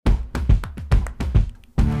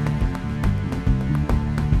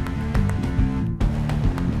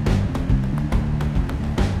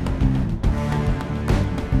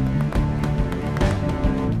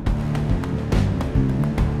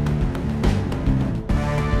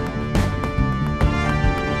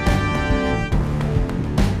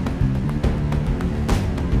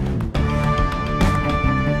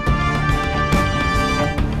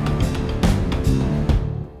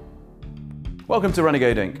Welcome to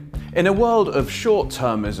Renegade Inc. In a world of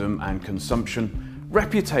short-termism and consumption,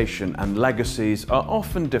 reputation and legacies are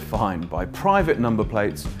often defined by private number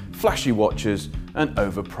plates, flashy watches, and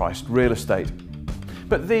overpriced real estate.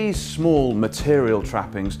 But these small material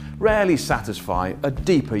trappings rarely satisfy a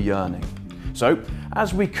deeper yearning. So,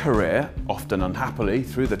 as we career, often unhappily,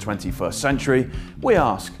 through the 21st century, we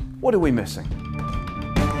ask, what are we missing?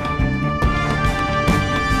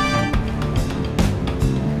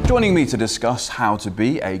 Joining me to discuss how to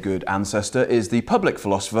be a good ancestor is the public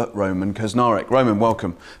philosopher Roman Kusnarek. Roman,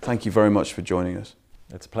 welcome. Thank you very much for joining us.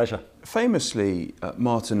 It's a pleasure. Famously,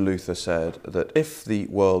 Martin Luther said that if the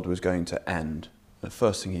world was going to end, the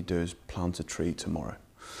first thing he'd do is plant a tree tomorrow.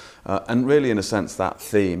 And really, in a sense, that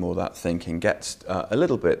theme or that thinking gets a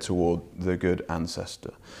little bit toward the good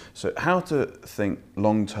ancestor. So how to think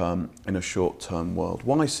long-term in a short-term world.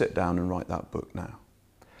 Why sit down and write that book now?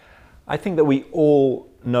 I think that we all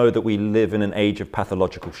know that we live in an age of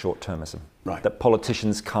pathological short-termism. Right. That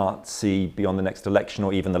politicians can't see beyond the next election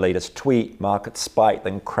or even the latest tweet. Markets spike,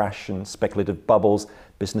 then crash in speculative bubbles.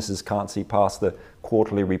 Businesses can't see past the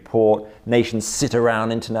quarterly report. Nations sit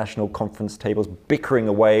around international conference tables bickering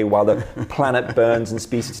away while the planet burns and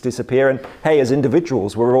species disappear. And hey, as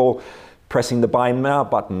individuals, we're all pressing the buy now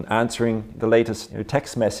button, answering the latest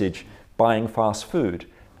text message, buying fast food.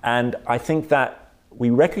 And I think that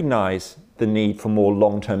we recognize the need for more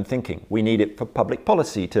long-term thinking. We need it for public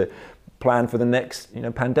policy, to plan for the next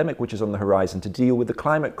pandemic which is on the horizon, to deal with the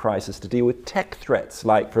climate crisis, to deal with tech threats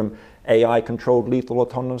like from AI-controlled lethal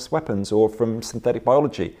autonomous weapons or from synthetic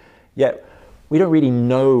biology. Yet we don't really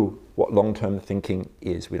know what long-term thinking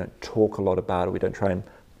is. We don't talk a lot about it. We don't try and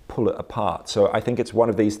pull it apart. So I think it's one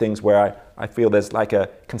of these things where I feel there's like a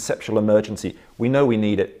conceptual emergency. We know we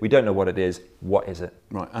need it. We don't know what it is. What is it?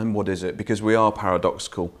 Right, and what is it? Because we are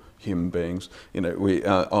paradoxical human beings. We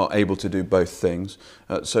are able to do both things.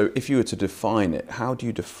 So if you were to define it, how do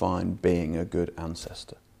you define being a good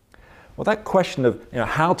ancestor? Well, that question of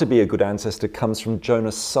how to be a good ancestor comes from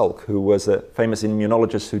Jonas Salk, who was a famous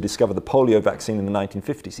immunologist who discovered the polio vaccine in the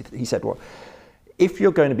 1950s. He said, well, if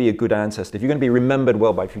you're going to be a good ancestor, if you're going to be remembered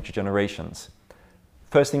well by future generations,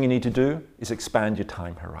 first thing you need to do is expand your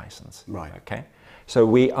time horizons. Right. Okay? So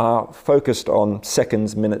we are focused on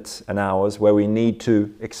seconds, minutes, and hours, where we need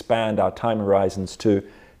to expand our time horizons to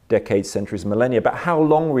decades, centuries, millennia. But how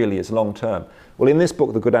long really is long term? Well, in this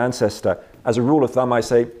book, The Good Ancestor, as a rule of thumb, I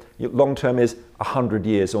say long term is 100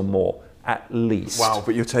 years or more, at least. Wow,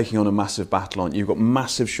 but you're taking on a massive battle, aren't you? You've got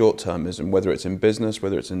massive short-termism, whether it's in business,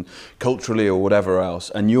 whether it's in culturally or whatever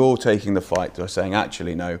else, and you're taking the fight. They're saying,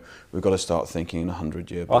 actually, no, we've got to start thinking in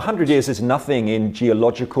 100 years. Well, 100 years is nothing in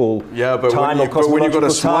geological but time when or cosmological when you've got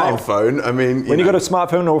a time. smartphone, I mean... When you've got a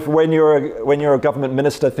smartphone, or when you're a government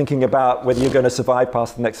minister thinking about whether you're going to survive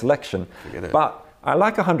past the next election. Forget it. But I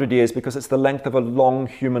like 100 years because it's the length of a long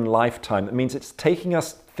human lifetime. It means it's taking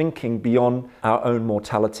us thinking beyond our own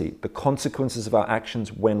mortality, the consequences of our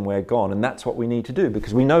actions when we're gone. And that's what we need to do,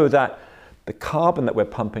 because we know that the carbon that we're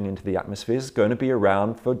pumping into the atmosphere is going to be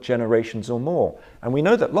around for generations or more. And we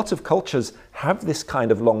know that lots of cultures have this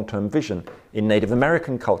kind of long-term vision. In Native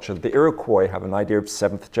American culture, the Iroquois have an idea of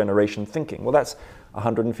seventh generation thinking. Well, that's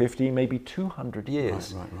 150, maybe 200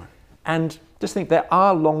 years. Right. And just think, there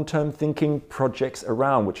are long-term thinking projects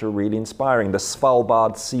around which are really inspiring. The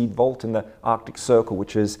Svalbard Seed Vault in the Arctic Circle,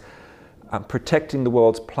 which is protecting the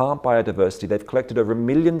world's plant biodiversity. They've collected over 1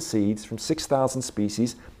 million seeds from 6,000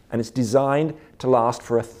 species, and it's designed to last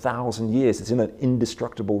for 1,000 years. It's in an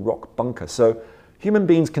indestructible rock bunker. So human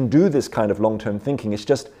beings can do this kind of long-term thinking. It's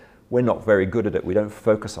just we're not very good at it. We don't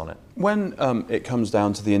focus on it. When it comes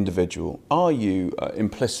down to the individual, are you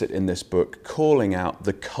implicit in this book calling out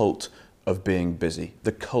the cult of being busy,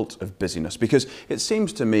 the cult of busyness? Because it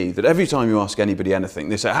seems to me that every time you ask anybody anything,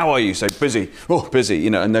 they say, how are you? You say, busy, oh, busy,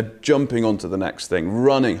 and they're jumping onto the next thing,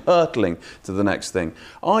 running, hurtling to the next thing.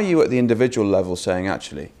 Are you at the individual level saying,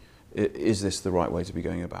 actually, is this the right way to be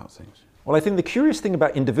going about things? Well, I think the curious thing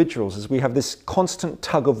about individuals is we have this constant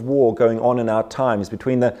tug of war going on in our times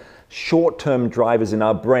between the short-term drivers in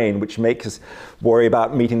our brain, which make us worry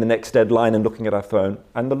about meeting the next deadline and looking at our phone,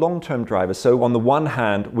 and the long-term drivers. So on the one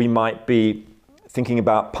hand, we might be thinking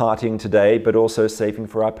about partying today, but also saving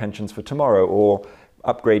for our pensions for tomorrow, or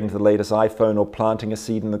upgrading to the latest iPhone, or planting a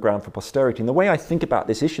seed in the ground for posterity. And the way I think about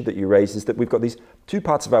this issue that you raised is that we've got these two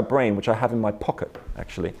parts of our brain, which I have in my pocket,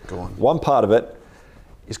 actually. Go on. One part of it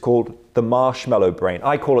is called the marshmallow brain.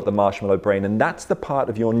 I call it the marshmallow brain, and that's the part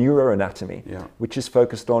of your neuroanatomy which is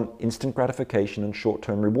focused on instant gratification and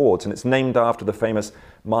short-term rewards. And it's named after the famous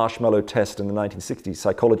marshmallow test in the 1960s,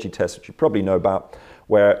 psychology test, which you probably know about,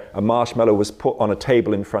 where a marshmallow was put on a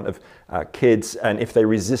table in front of kids, and if they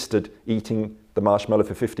resisted eating the marshmallow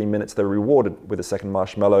for 15 minutes, they were rewarded with a second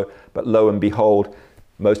marshmallow, but lo and behold,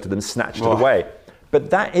 most of them snatched it away. But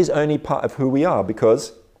that is only part of who we are,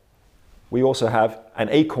 because we also have an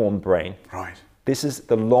acorn brain. Right. This is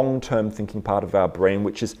the long-term thinking part of our brain,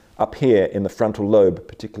 which is up here in the frontal lobe,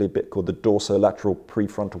 particularly a bit called the dorsolateral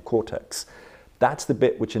prefrontal cortex. That's the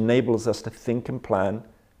bit which enables us to think and plan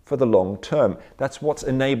for the long term. That's what's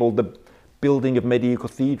enabled the building of medieval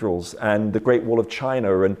cathedrals and the Great Wall of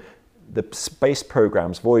China and the space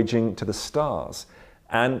programs voyaging to the stars.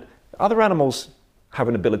 And other animals have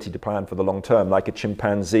an ability to plan for the long term, like a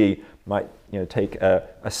chimpanzee might take a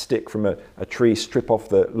stick from a tree, strip off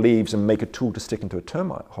the leaves and make a tool to stick into a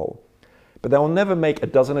termite hole. But they'll never make a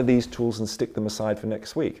dozen of these tools and stick them aside for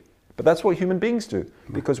next week. But that's what human beings do,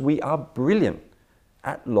 because we are brilliant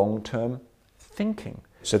at long-term thinking.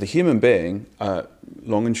 So the human being,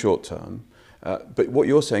 long and short term, but what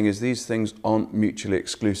you're saying is these things aren't mutually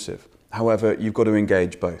exclusive. However, you've got to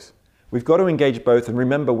engage both. We've got to engage both, and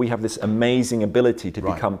remember, we have this amazing ability to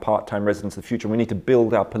become part-time residents of the future. We need to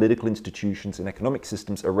build our political institutions and economic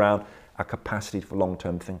systems around our capacity for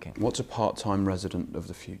long-term thinking. What's a part-time resident of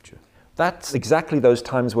the future? That's exactly those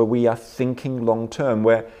times where we are thinking long-term,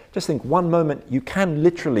 where just think one moment you can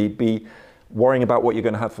literally be worrying about what you're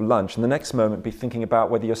going to have for lunch, and the next moment be thinking about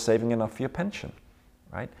whether you're saving enough for your pension,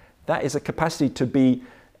 right? That is a capacity to be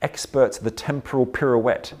experts at the temporal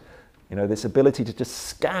pirouette. This ability to just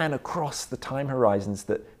scan across the time horizons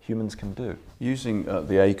that humans can do. Using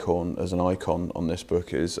the acorn as an icon on this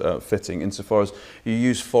book is fitting, insofar as you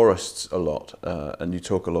use forests a lot, and you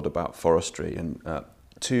talk a lot about forestry, and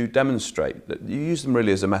to demonstrate that you use them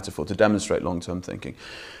really as a metaphor to demonstrate long-term thinking.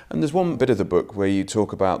 And there's one bit of the book where you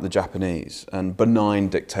talk about the Japanese and benign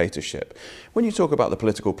dictatorship. When you talk about the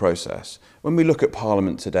political process, when we look at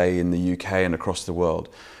Parliament today in the UK and across the world,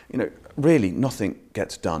 really nothing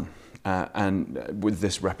gets done. And with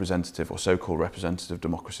this representative or so-called representative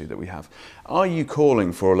democracy that we have. Are you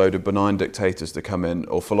calling for a load of benign dictators to come in,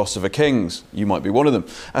 or philosopher kings, you might be one of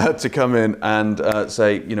them, to come in and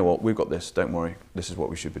say, you know what, we've got this, don't worry, this is what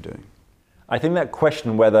we should be doing? I think that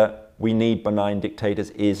question whether we need benign dictators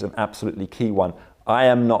is an absolutely key one. I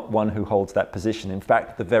am not one who holds that position. In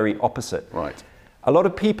fact, the very opposite. Right. A lot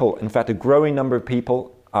of people, in fact, a growing number of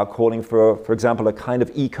people, are calling for example, a kind of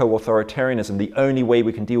eco-authoritarianism. The only way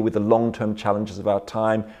we can deal with the long-term challenges of our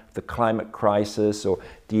time, the climate crisis, or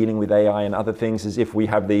dealing with AI and other things, is if we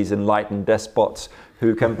have these enlightened despots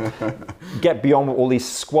who can get beyond all these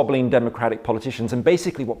squabbling democratic politicians. And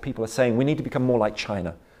basically what people are saying, we need to become more like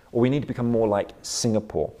China, or we need to become more like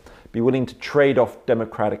Singapore. Be willing to trade off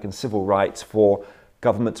democratic and civil rights for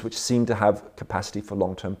governments which seem to have capacity for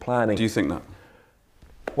long-term planning. Do you think that?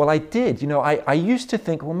 Well, I did. I used to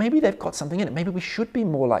think, well, maybe they've got something in it. Maybe we should be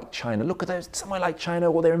more like China. Look at those, somewhere like China,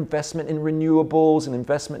 all their investment in renewables and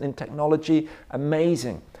investment in technology.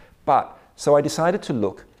 Amazing. But so I decided to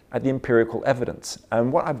look at the empirical evidence.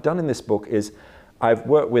 And what I've done in this book is I've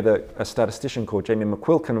worked with a statistician called Jamie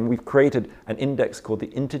McQuilkin, and we've created an index called the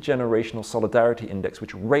Intergenerational Solidarity Index,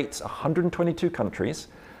 which rates 122 countries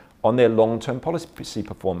on their long-term policy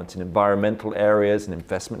performance in environmental areas and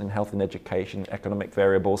investment in health and education, economic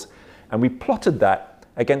variables. And we plotted that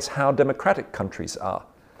against how democratic countries are.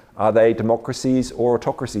 Are they democracies or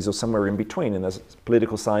autocracies or somewhere in between? And as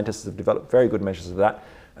political scientists have developed very good measures of that.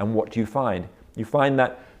 And what do you find? You find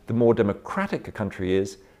that the more democratic a country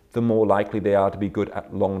is, the more likely they are to be good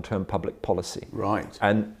at long-term public policy. Right.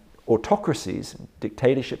 And autocracies,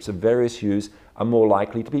 dictatorships of various hues, are more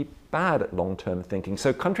likely to be bad at long-term thinking.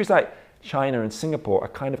 So countries like China and Singapore are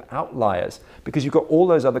kind of outliers, because you've got all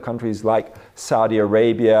those other countries like Saudi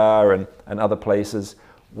Arabia and other places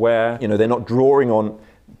where they're not drawing on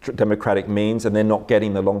democratic means and they're not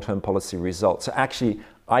getting the long-term policy results. So actually,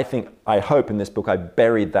 I hope in this book I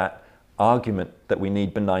buried that argument that we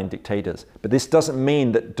need benign dictators. But this doesn't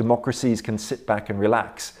mean that democracies can sit back and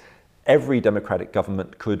relax. Every democratic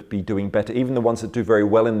government could be doing better, even the ones that do very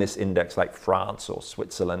well in this index, like France or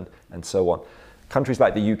Switzerland and so on. Countries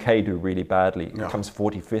like the UK do really badly. It comes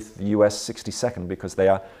 45th, the US 62nd, because they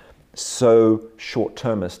are so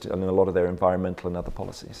short-termist in a lot of their environmental and other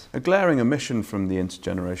policies. A glaring omission from the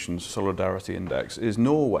Intergenerational Solidarity Index is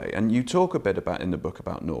Norway, and you talk a bit about in the book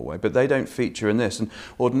about Norway, but they don't feature in this. And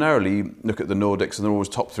ordinarily, you look at the Nordics, and they're always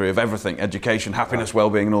top 3 of everything: education, happiness,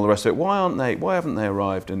 well-being, and all the rest of it. Why haven't they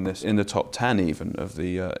arrived in the top 10 even of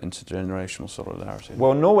the Intergenerational Solidarity?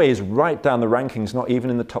 Well, Norway is right down the rankings, not even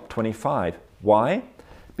in the top 25. Why?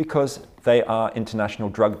 Because they are international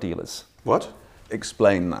drug dealers. What?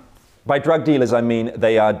 Explain that. By drug dealers, I mean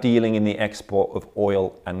they are dealing in the export of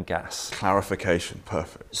oil and gas. Clarification,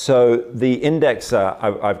 perfect. So the index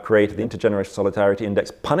I've created, the Intergenerational Solidarity Index,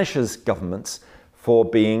 punishes governments for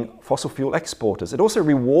being fossil fuel exporters. It also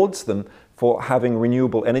rewards them for having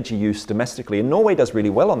renewable energy use domestically. And Norway does really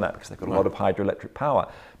well on that because they've got a lot of hydroelectric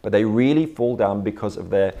power. But they really fall down because of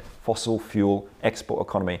their fossil fuel export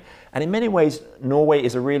economy. And in many ways, Norway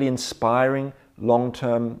is a really inspiring,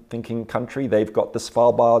 long-term thinking country. They've got the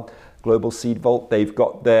Svalbard Global Seed Vault. They've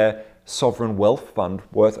got their sovereign wealth fund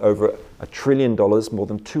worth over $1 trillion, more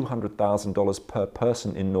than $200,000 per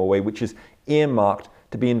person in Norway, which is earmarked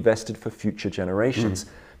to be invested for future generations.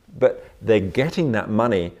 But they're getting that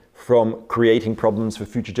money from creating problems for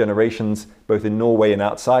future generations, both in Norway and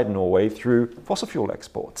outside Norway, through fossil fuel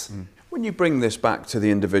exports. When you bring this back to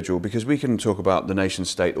the individual, because we can talk about the nation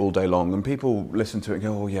state all day long, and people listen to it and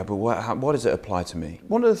go, oh yeah, but what does it apply to me?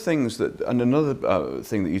 One of the things that, and another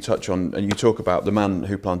thing that you touch on, and you talk about the man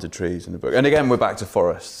who planted trees in the book, and again we're back to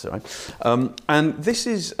forests, right? And this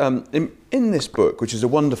is, in this book, which is a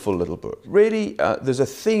wonderful little book, really there's a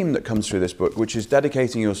theme that comes through this book, which is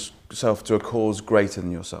dedicating yourself to a cause greater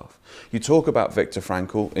than yourself. You talk about Viktor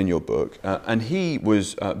Frankl in your book, and he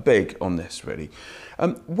was big on this, really.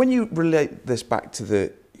 When you relate this back to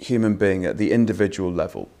the human being at the individual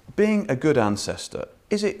level, being a good ancestor,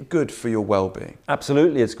 is it good for your well-being?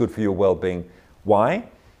 Absolutely, it's good for your well-being. Why?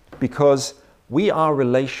 Because we are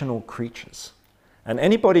relational creatures. And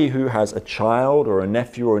anybody who has a child or a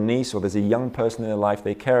nephew or a niece, or there's a young person in their life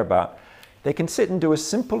they care about, they can sit and do a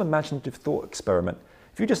simple imaginative thought experiment.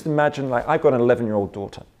 If you just imagine, like I've got an 11-year-old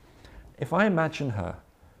daughter. If I imagine her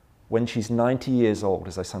when she's 90 years old,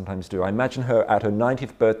 as I sometimes do, I imagine her at her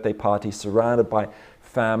 90th birthday party, surrounded by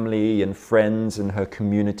family and friends and her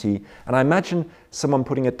community. And I imagine someone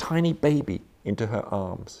putting a tiny baby into her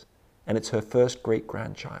arms, and it's her first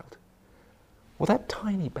great-grandchild. Well, that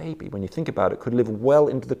tiny baby, when you think about it, could live well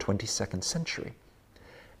into the 22nd century.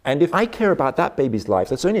 And if I care about that baby's life,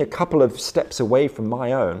 that's only a couple of steps away from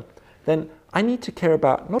my own, then I need to care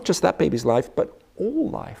about not just that baby's life, but all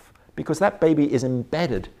life, because that baby is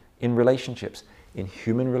embedded in relationships, in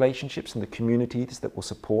human relationships, in the communities that will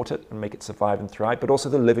support it and make it survive and thrive, but also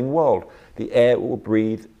the living world, the air it will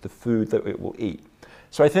breathe, the food that it will eat.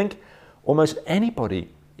 So I think almost anybody,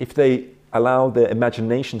 if they allow their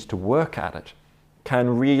imaginations to work at it,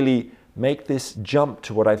 can really make this jump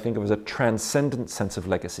to what I think of as a transcendent sense of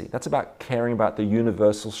legacy. That's about caring about the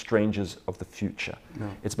universal strangers of the future.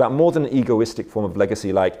 Yeah. It's about more than an egoistic form of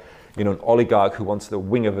legacy, like an oligarch who wants the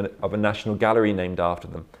wing of a national gallery named after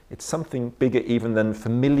them. It's something bigger even than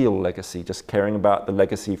familial legacy, just caring about the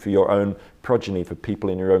legacy for your own progeny, for people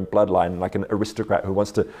in your own bloodline, like an aristocrat who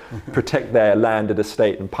wants to protect their landed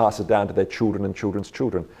estate and pass it down to their children and children's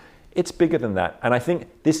children. It's bigger than that. And I think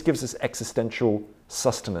this gives us existential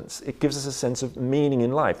sustenance. It gives us a sense of meaning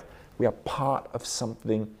in life. We are part of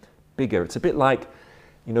something bigger. It's a bit like,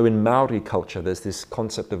 in Maori culture, there's this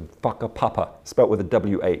concept of whakapapa, spelt with a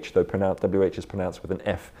WH, though WH is pronounced with an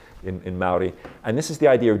F in Maori. And this is the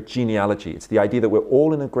idea of genealogy. It's the idea that we're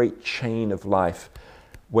all in a great chain of life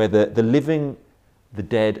where the living, the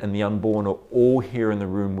dead, and the unborn are all here in the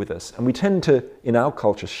room with us. And we tend to, in our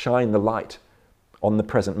culture, shine the light on the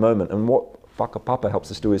present moment. And what whakapapa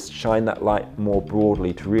helps us do is shine that light more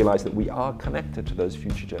broadly to realize that we are connected to those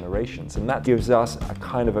future generations. And that gives us a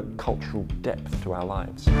kind of a cultural depth to our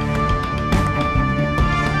lives.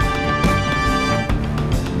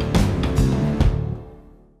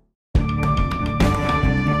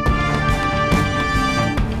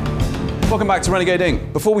 Welcome back to Renegade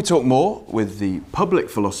Inc. Before we talk more with the public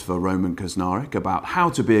philosopher Roman Kusnarek about how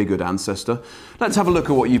to be a good ancestor, let's have a look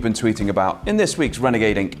at what you've been tweeting about in this week's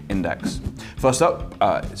Renegade Inc. Index. First up,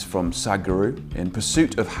 it's from Sadhguru. In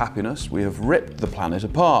pursuit of happiness, we have ripped the planet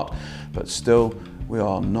apart, but still we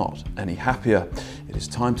are not any happier. It is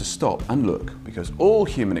time to stop and look, because all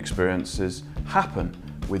human experiences happen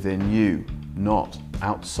within you, not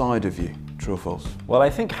outside of you. True or false? Well, I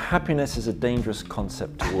think happiness is a dangerous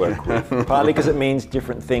concept to work with, partly because it means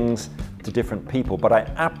different things to different people, but I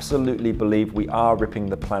absolutely believe we are ripping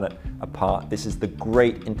the planet apart. This is the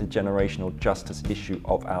great intergenerational justice issue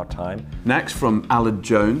of our time. Next, from Aled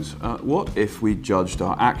Jones, what if we judged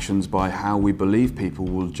our actions by how we believe people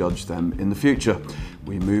will judge them in the future?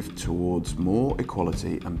 We move towards more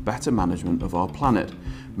equality and better management of our planet.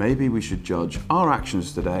 Maybe we should judge our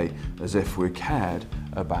actions today as if we cared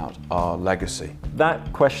about our legacy.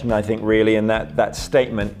 That question, I think, really, and that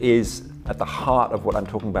statement is at the heart of what I'm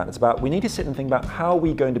talking about. It's about, we need to sit and think about how are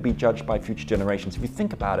we going to be judged by future generations. If you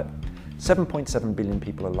think about it, 7.7 billion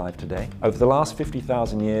people are alive today. Over the last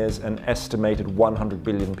 50,000 years, an estimated 100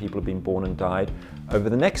 billion people have been born and died. Over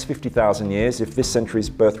the next 50,000 years, if this century's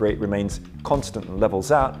birth rate remains constant and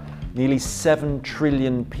levels out, nearly 7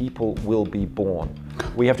 trillion people will be born.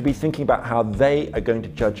 We have to be thinking about how they are going to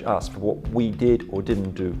judge us for what we did or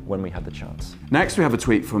didn't do when we had the chance. Next, we have a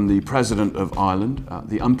tweet from the President of Ireland.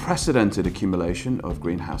 The unprecedented accumulation of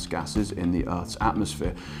greenhouse gases in the Earth's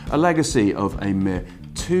atmosphere, a legacy of a mere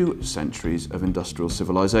 2 centuries of industrial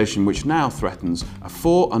civilization, which now threatens a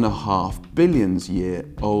 4.5 billion year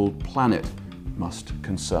old planet, must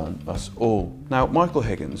concern us all. Now, Michael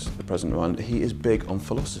Higgins, the President of Ireland, he is big on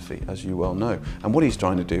philosophy, as you well know. And what he's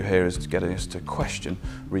trying to do here is to get us to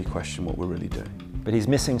re-question what we're really doing. But he's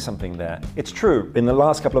missing something there. It's true, in the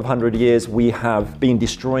last couple of 100 years, we have been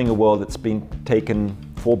destroying a world that's been taken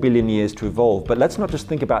 4 billion years to evolve. But let's not just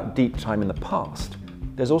think about deep time in the past.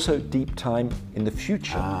 There's also deep time in the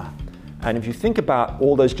future. And if you think about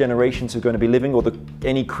all those generations who are going to be living, or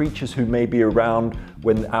any creatures who may be around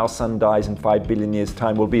when our sun dies in 5 billion years'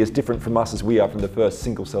 time will be as different from us as we are from the first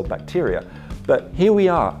single-celled bacteria. But here we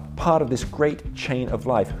are, part of this great chain of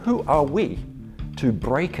life. Who are we to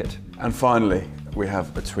break it? And finally, we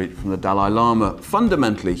have a tweet from the Dalai Lama.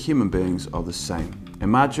 Fundamentally, human beings are the same.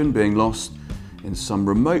 Imagine being lost in some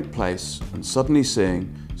remote place and suddenly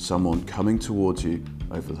seeing someone coming towards you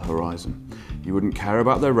over the horizon. You wouldn't care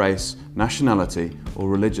about their race, nationality, or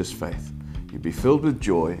religious faith. You'd be filled with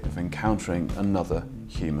joy of encountering another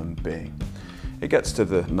human being. It gets to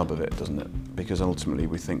the nub of it, doesn't it? Because ultimately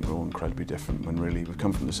we think we're all incredibly different when really we've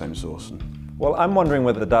come from the same source. Well, I'm wondering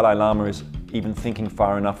whether the Dalai Lama is even thinking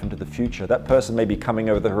far enough into the future. That person may be coming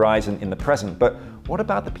over the horizon in the present, but what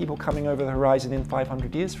about the people coming over the horizon in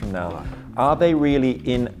 500 years from now? Right. Are they really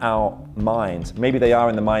in our minds? Maybe they are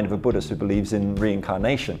in the mind of a Buddhist who believes in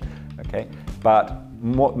reincarnation, okay? But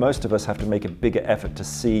most of us have to make a bigger effort to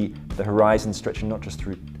see the horizon stretching not just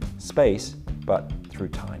through space, but through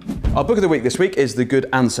time. Our book of the week this week is The Good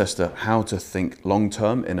Ancestor, How to Think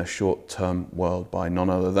Long-Term in a Short-Term World, by none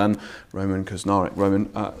other than Roman Kusnarek. Roman,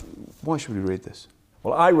 why should we read this?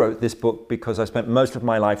 Well, I wrote this book because I spent most of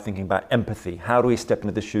my life thinking about empathy. How do we step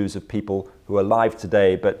into the shoes of people who are alive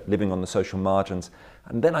today but living on the social margins?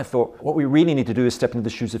 And then I thought, what we really need to do is step into the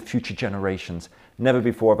shoes of future generations. Never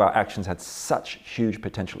before have our actions had such huge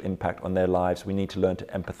potential impact on their lives. We need to learn to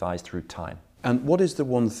empathize through time. And what is the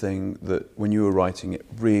one thing that, when you were writing it,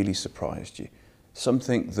 really surprised you?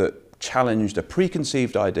 Something that challenged a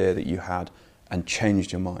preconceived idea that you had and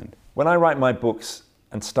changed your mind? When I write my books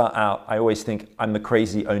and start out, I always think I'm the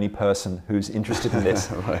crazy only person who's interested in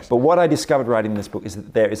this. Right. But what I discovered writing this book is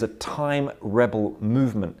that there is a time rebel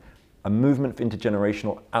movement, a movement for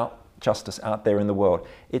intergenerational justice out there in the world.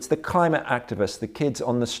 It's the climate activists, the kids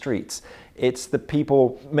on the streets. It's the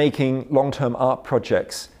people making long-term art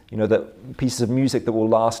projects, you know, the pieces of music that will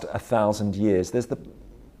last 1,000 years. There's the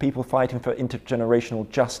people fighting for intergenerational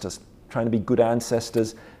justice, trying to be good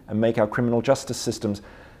ancestors and make our criminal justice systems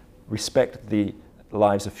respect the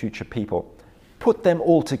lives of future people. Put them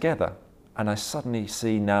all together, and I suddenly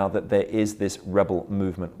see now that there is this rebel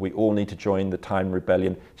movement. We all need to join the time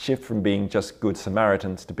rebellion, shift from being just good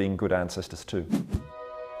Samaritans to being good ancestors too.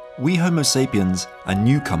 We Homo sapiens are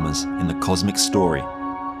newcomers in the cosmic story.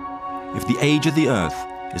 If the age of the Earth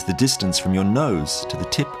is the distance from your nose to the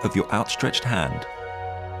tip of your outstretched hand,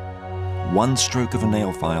 one stroke of a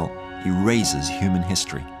nail file erases human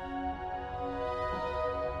history.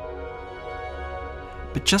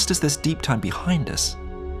 But just as there's deep time behind us,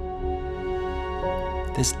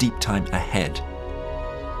 there's deep time ahead.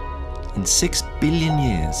 In 6 billion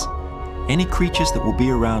years, any creatures that will be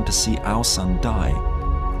around to see our sun die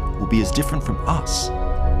will be as different from us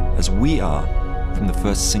as we are from the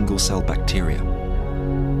first single-celled bacteria.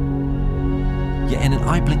 Yet in an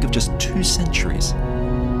eye blink of just 2 centuries,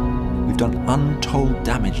 we've done untold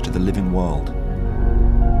damage to the living world.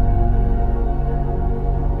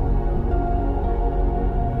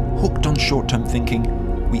 Hooked on short-term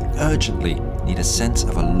thinking, we urgently need a sense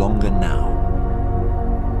of a longer now.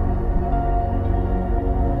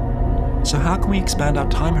 So how can we expand our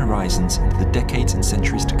time horizons into the decades and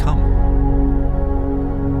centuries to come?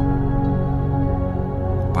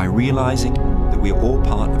 by realizing that we are all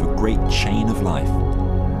part of a great chain of life,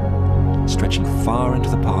 stretching far into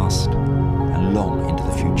the past and long into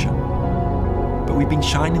the future. But we've been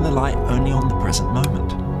shining the light only on the present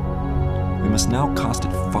moment. We must now cast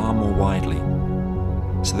it far more widely,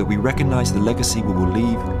 so that we recognize the legacy we will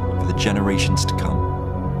leave for the generations to come.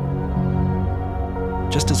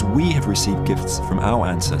 Just as we have received gifts from our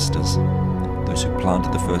ancestors, those who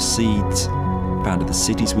planted the first seeds, founded the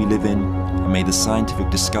cities we live in, and made the scientific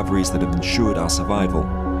discoveries that have ensured our survival,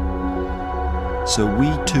 so we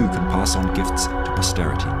too can pass on gifts to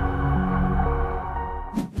posterity.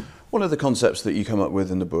 One of the concepts that you come up with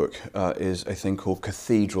in the book is a thing called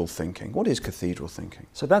cathedral thinking. What is cathedral thinking?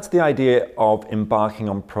 So that's the idea of embarking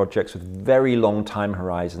on projects with very long time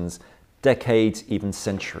horizons, decades, even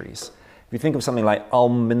centuries. If you think of something like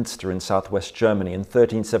Ulm Minster in southwest Germany, in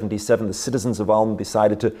 1377 the citizens of Ulm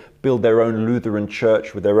decided to build their own Lutheran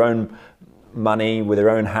church with their own money, with their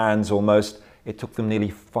own hands almost. It took them nearly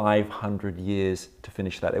 500 years to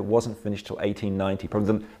finish that. It wasn't finished till 1890,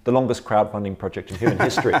 probably the longest crowdfunding project in human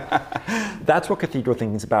history. That's what cathedral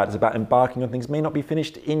thinking is about. It's about embarking on things that may not be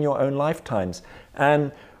finished in your own lifetimes.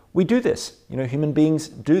 And we do this. You know, human beings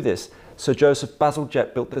do this. Sir Joseph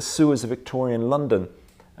Bazalgette built the sewers of Victorian London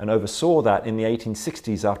and oversaw that in the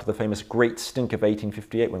 1860s after the famous Great Stink of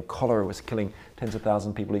 1858 when cholera was killing tens of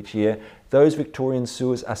thousands of people each year. Those Victorian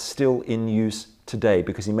sewers are still in use today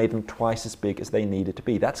because he made them twice as big as they needed to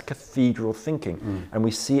be. That's cathedral thinking. And we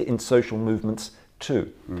see it in social movements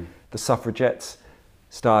too. The suffragettes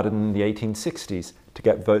started in the 1860s to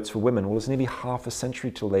get votes for women. Well, it was nearly half a century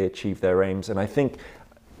till they achieved their aims. And I think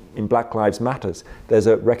in Black Lives Matters, there's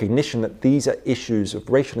a recognition that these are issues of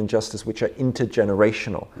racial injustice which are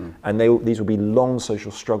intergenerational, and these will be long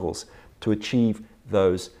social struggles to achieve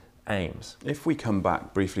those aims. If we come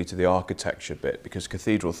back briefly to the architecture bit, because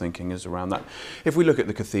cathedral thinking is around that. If we look at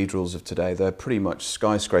the cathedrals of today, they're pretty much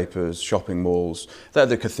skyscrapers, shopping malls. They're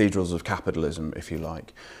the cathedrals of capitalism, if you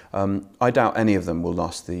like. I doubt any of them will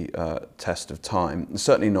last the test of time.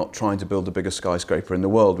 Certainly not trying to build the biggest skyscraper in the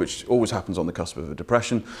world, which always happens on the cusp of a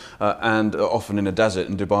depression, and often in a desert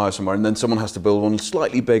in Dubai or somewhere, and then someone has to build one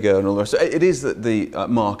slightly bigger and all the rest. It is the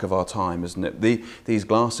mark of our time, isn't it? These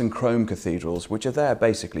glass and chrome cathedrals, which are there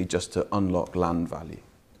basically just to unlock land value.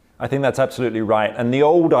 I think that's absolutely right. And the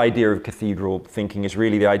old idea of cathedral thinking is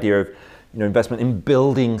really the idea of, you know, investment in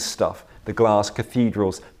building stuff, the glass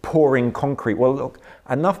cathedrals, pouring concrete. Well, look,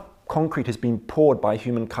 enough concrete has been poured by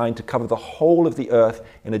humankind to cover the whole of the earth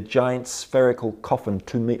in a giant spherical coffin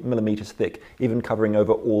 2 millimeters thick, even covering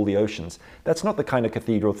over all the oceans. That's not the kind of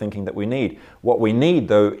cathedral thinking that we need. What we need,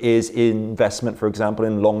 though, is investment, for example,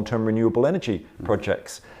 in long-term renewable energy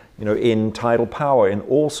projects, you know, in tidal power, in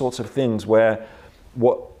all sorts of things where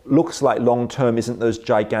what looks like long-term isn't those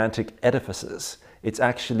gigantic edifices. It's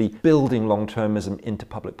actually building long-termism into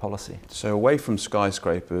public policy. So away from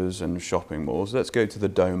skyscrapers and shopping malls, let's go to the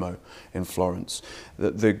Duomo in Florence.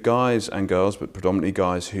 The guys and girls, but predominantly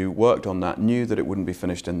guys who worked on that, knew that it wouldn't be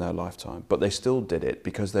finished in their lifetime, but they still did it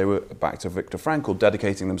because they were, back to Viktor Frankl,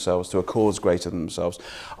 dedicating themselves to a cause greater than themselves.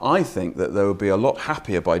 I think that they would be a lot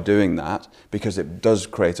happier by doing that because it does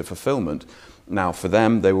create a fulfillment. Now, for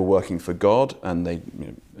them, they were working for God, and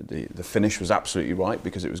the finish was absolutely right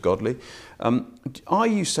because it was godly. Are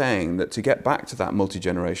you saying that to get back to that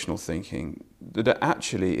multi-generational thinking, that it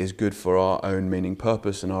actually is good for our own meaning,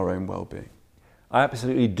 purpose, and our own well-being? I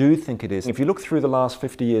absolutely do think it is. If you look through the last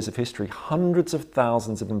 50 years of history, hundreds of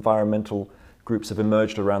thousands of environmental groups have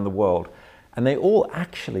emerged around the world, and they all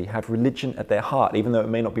actually have religion at their heart, even though it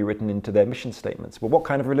may not be written into their mission statements. Well, what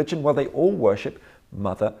kind of religion? Well, they all worship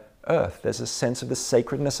Mother Earth. There's a sense of the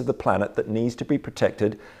sacredness of the planet that needs to be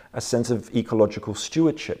protected, a sense of ecological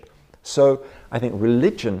stewardship. So I think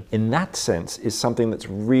religion in that sense is something that's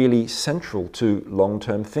really central to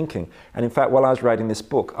long-term thinking. And in fact, while I was writing this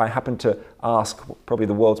book, I happened to ask probably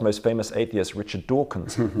the world's most famous atheist, Richard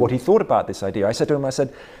Dawkins, what he thought about this idea. I said to him,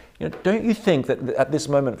 you know, don't you think that at this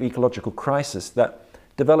moment of ecological crisis that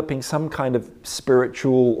developing some kind of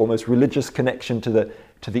spiritual, almost religious connection to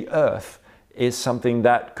the earth is something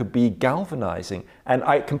that could be galvanizing? And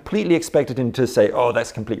I completely expected him to say, oh,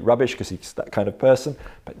 that's complete rubbish, because he's that kind of person.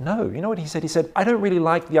 But no, you know what he said? He said, I don't really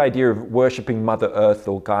like the idea of worshipping Mother Earth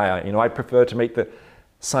or Gaia. You know, I prefer to make the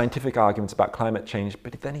scientific arguments about climate change.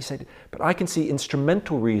 But then he said, but I can see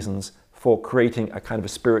instrumental reasons for creating a kind of a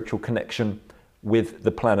spiritual connection with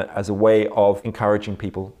the planet as a way of encouraging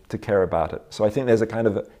people to care about it. So I think there's a kind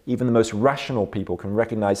of, even the most rational people can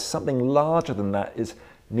recognize something larger than that is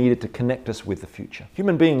needed to connect us with the future.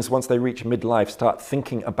 Human beings, once they reach midlife, start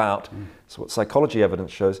thinking about, so what psychology evidence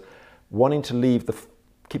shows, wanting to leave the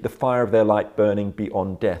keep the fire of their light burning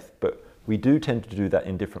beyond death. But we do tend to do that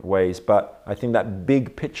in different ways. But I think that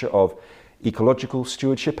big picture of ecological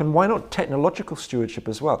stewardship, and why not technological stewardship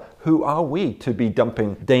as well? Who are we to be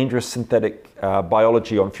dumping dangerous synthetic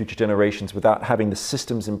biology on future generations without having the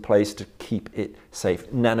systems in place to keep it safe?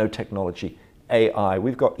 Nanotechnology, AI,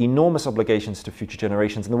 we've got enormous obligations to future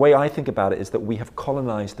generations. And the way I think about it is that we have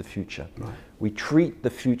colonized the future. Right. We treat the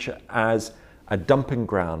future as a dumping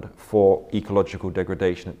ground for ecological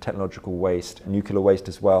degradation, technological waste, nuclear waste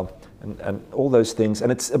as well, and all those things. And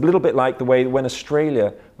it's a little bit like the way when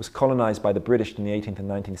Australia was colonized by the British in the 18th and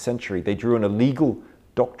 19th century, they drew in a legal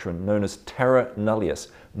doctrine known as terra nullius,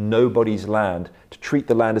 nobody's land, to treat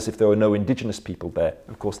the land as if there were no indigenous people there.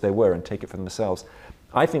 Of course there were, and take it for themselves.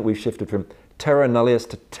 I think we've shifted from terra nullius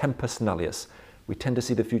to tempus nullius. We tend to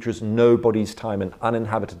see the future as nobody's time, an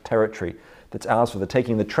uninhabited territory that's ours for the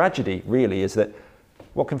taking. The tragedy really is that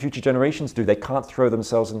what can future generations do? They can't throw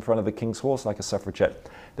themselves in front of the king's horse like a suffragette.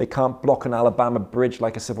 They can't block an Alabama bridge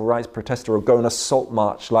like a civil rights protester, or go on a salt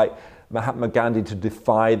march like Mahatma Gandhi to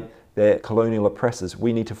defy their colonial oppressors.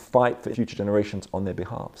 We need to fight for future generations on their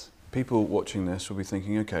behalves. People watching this will be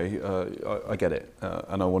thinking, okay, I get it,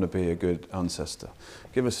 and I want to be a good ancestor.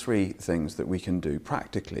 Give us 3 things that we can do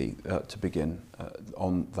practically to begin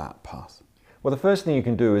on that path. Well, the first thing you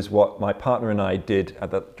can do is what my partner and I did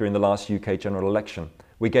during the last UK general election.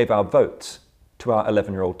 We gave our votes to our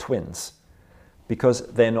 11-year-old twins. Because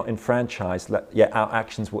they're not enfranchised, yet our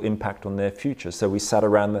actions will impact on their future. So we sat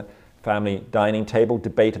around the family dining table,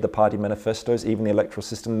 debated the party manifestos, even the electoral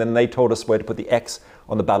system. Then they told us where to put the X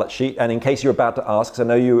on the ballot sheet. And in case you're about to ask, because I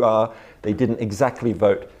know you are, they didn't exactly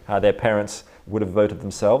vote how their parents would have voted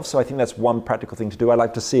themselves. So I think that's one practical thing to do. I'd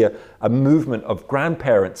like to see a movement of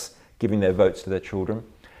grandparents giving their votes to their children.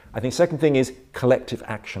 I think second thing is collective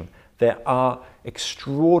action. There are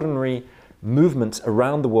extraordinary movements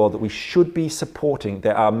around the world that we should be supporting.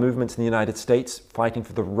 There are movements in the United States fighting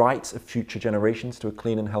for the rights of future generations to a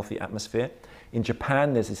clean and healthy atmosphere. In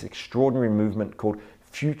Japan, there's this extraordinary movement called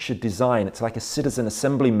Future Design. It's like a citizen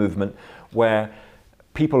assembly movement where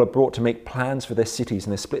people are brought to make plans for their cities,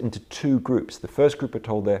 and they're split into 2 groups. The first group are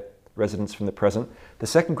told their residents from the present. The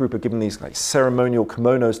second group are given these like ceremonial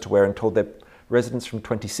kimonos to wear and told they're residents from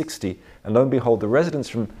 2060. And lo and behold, the residents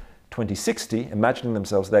from 2060, imagining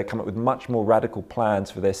themselves there, come up with much more radical plans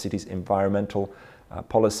for their city's environmental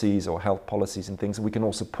policies or health policies and things. And we can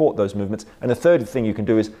all support those movements. And the third thing you can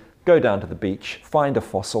do is go down to the beach, find a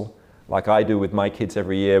fossil, like I do with my kids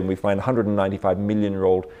every year, and we find 195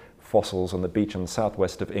 million-year-old fossils on the beach on the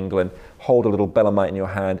southwest of England. Hold a little belemnite in your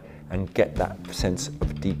hand and get that sense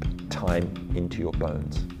of deep time into your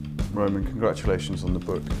bones. Roman, congratulations on the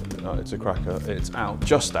book. It's a cracker. It's out,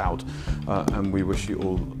 just out, and we wish you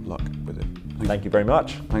all luck with it. Thank you very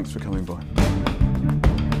much. Thanks for coming by.